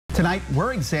Tonight,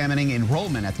 we're examining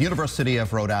enrollment at the University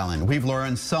of Rhode Island. We've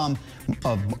learned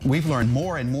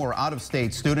more and more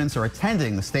out-of-state students are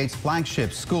attending the state's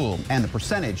flagship school, and the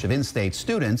percentage of in-state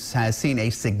students has seen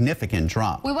a significant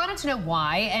drop. We wanted to know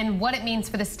why and what it means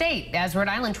for the state as Rhode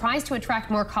Island tries to attract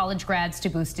more college grads to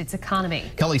boost its economy.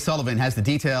 Kelly Sullivan has the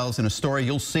details in a story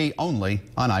you'll see only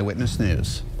on Eyewitness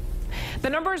News.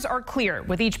 The numbers are clear.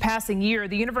 With each passing year,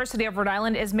 the University of Rhode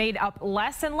Island is made up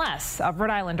less and less of Rhode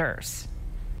Islanders.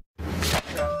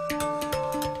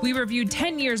 We reviewed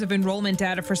 10 years of enrollment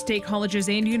data for state colleges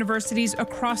and universities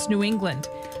across New England.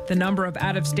 The number of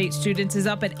out-of-state students is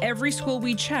up at every school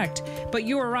we checked, but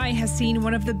URI has seen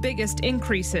one of the biggest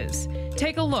increases.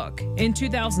 Take a look. In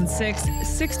 2006,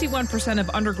 61% of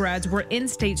undergrads were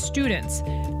in-state students.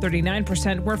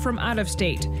 39% were from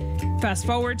out-of-state. Fast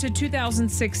forward to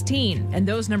 2016, and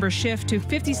those numbers shift to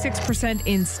 56%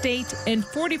 in-state and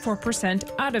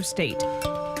 44% out-of-state.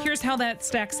 Here's how that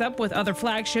stacks up with other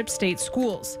flagship state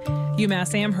schools.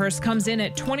 UMass Amherst comes in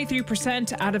at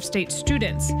 23% out-of-state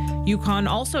students. UConn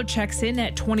also checks in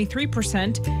at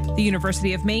 23%. The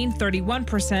University of Maine,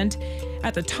 31%.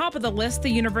 At the top of the list, the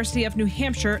University of New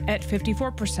Hampshire at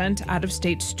 54%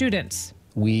 out-of-state students.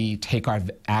 We take our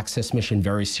access mission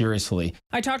very seriously.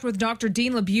 I talked with Dr.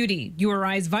 Dean LaBeauty,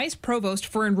 URI's Vice Provost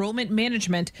for Enrollment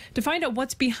Management, to find out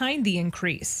what's behind the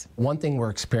increase. One thing we're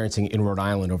experiencing in Rhode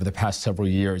Island over the past several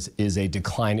years is a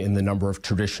decline in the number of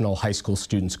traditional high school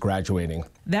students graduating.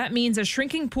 That means a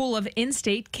shrinking pool of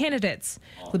in-state candidates.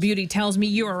 LaBeauty tells me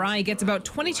URI gets about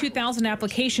 22,000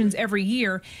 applications every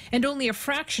year, and only a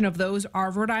fraction of those are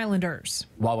Rhode Islanders.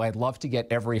 While I'd love to get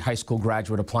every high school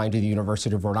graduate applying to the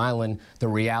University of Rhode Island, the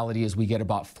reality is we get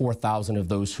about 4,000 of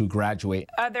those who graduate.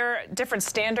 Are there different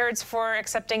standards for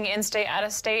accepting in-state,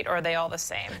 out-of-state, or are they all the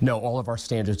same? No, all of our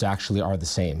standards actually are the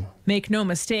same. Make no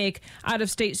mistake,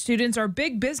 out-of-state students are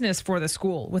big business for the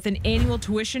school, with an annual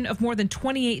tuition of more than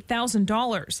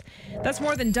 $28,000. That's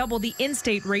more than double the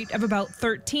in-state rate of about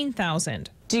 $13,000.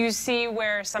 Do you see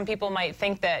where some people might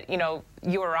think that,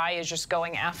 URI is just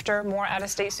going after more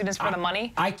out-of-state students for the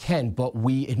money? I can, but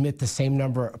we admit the same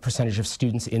percentage of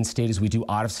students in-state as we do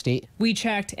out-of-state. We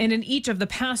checked, and in each of the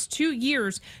past 2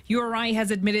 years, URI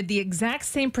has admitted the exact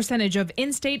same percentage of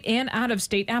in-state and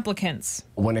out-of-state applicants.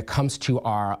 When it comes to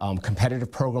our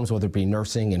competitive programs, whether it be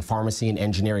nursing and pharmacy and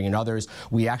engineering and others,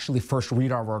 we actually first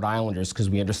read our Rhode Islanders because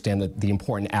we understand the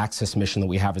important access mission that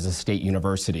we have as a state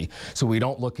university. So we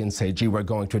don't look and say, gee, we're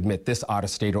going to admit this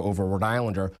out-of-stater over a Rhode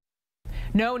Islander.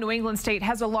 No New England state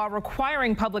has a law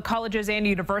requiring public colleges and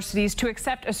universities to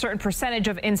accept a certain percentage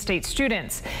of in-state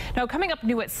students. Now, coming up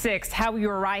new at 6, how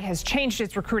URI has changed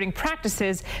its recruiting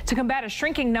practices to combat a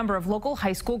shrinking number of local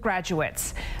high school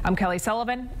graduates. I'm Kelly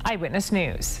Sullivan, Eyewitness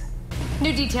News.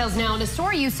 New details now in a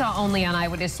story you saw only on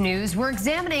Eyewitness News. We're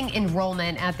examining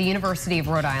enrollment at the University of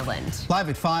Rhode Island. Live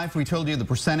at 5, we told you the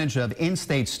percentage of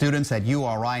in-state students at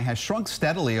URI has shrunk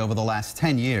steadily over the last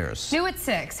 10 years. New at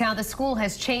 6, how the school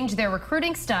has changed their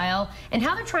recruiting style and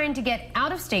how they're trying to get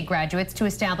out-of-state graduates to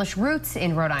establish roots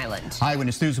in Rhode Island.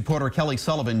 Eyewitness News reporter Kelly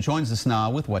Sullivan joins us now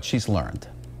with what she's learned.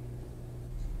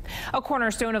 A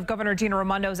cornerstone of Governor Gina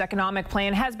Raimondo's economic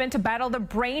plan has been to battle the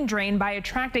brain drain by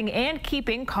attracting and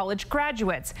keeping college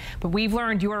graduates. But we've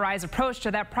learned URI's approach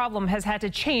to that problem has had to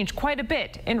change quite a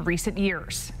bit in recent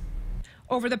years.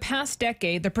 Over the past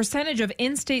decade, the percentage of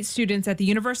in-state students at the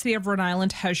University of Rhode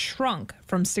Island has shrunk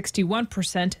from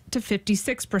 61% to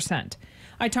 56%.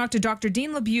 I talked to Dr.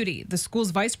 Dean LaBeauty, the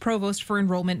school's Vice Provost for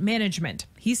Enrollment Management.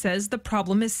 He says the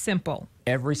problem is simple.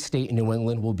 Every state in New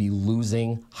England will be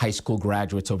losing high school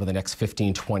graduates over the next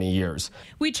 15, 20 years.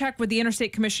 We checked with the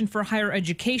Interstate Commission for Higher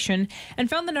Education and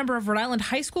found the number of Rhode Island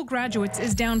high school graduates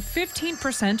is down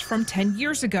 15% from 10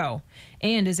 years ago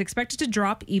and is expected to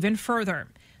drop even further.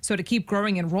 So to keep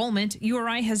growing enrollment,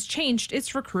 URI has changed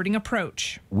its recruiting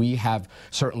approach. We have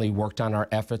certainly worked on our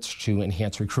efforts to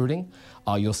enhance recruiting.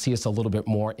 You'll see us a little bit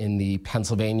more in the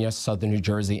Pennsylvania, Southern New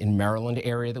Jersey, and Maryland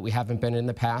area that we haven't been in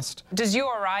the past. Does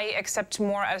URI accept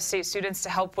more out-of-state students to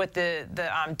help with the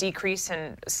decrease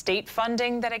in state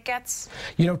funding that it gets?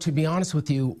 To be honest with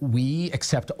you, we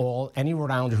accept any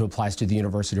Rhode Islander who applies to the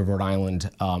University of Rhode Island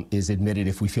is admitted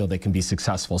if we feel they can be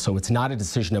successful. So it's not a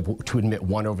decision to admit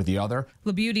one over the other.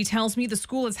 LaBeauty tells me the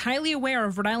school is highly aware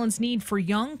of Rhode Island's need for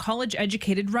young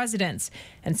college-educated residents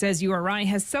and says URI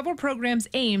has several programs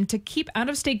aimed to keep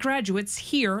out-of-state graduates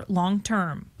here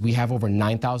long-term. We have over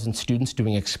 9,000 students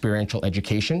doing experiential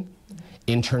education,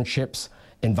 internships,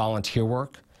 and volunteer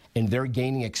work, and they're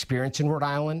gaining experience in Rhode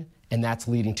Island, and that's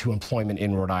leading to employment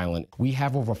in Rhode Island. We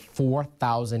have over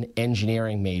 4,000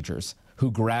 engineering majors who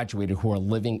graduated who are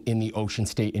living in the Ocean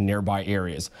State and nearby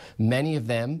areas. Many of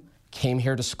them came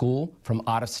here to school from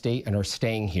out of state and are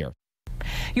staying here.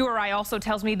 URI also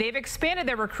tells me they've expanded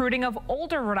their recruiting of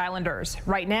older Rhode Islanders.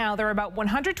 Right now, there are about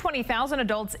 120,000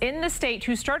 adults in the state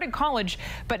who started college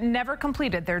but never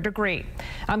completed their degree.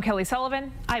 I'm Kelly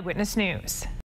Sullivan, Eyewitness News.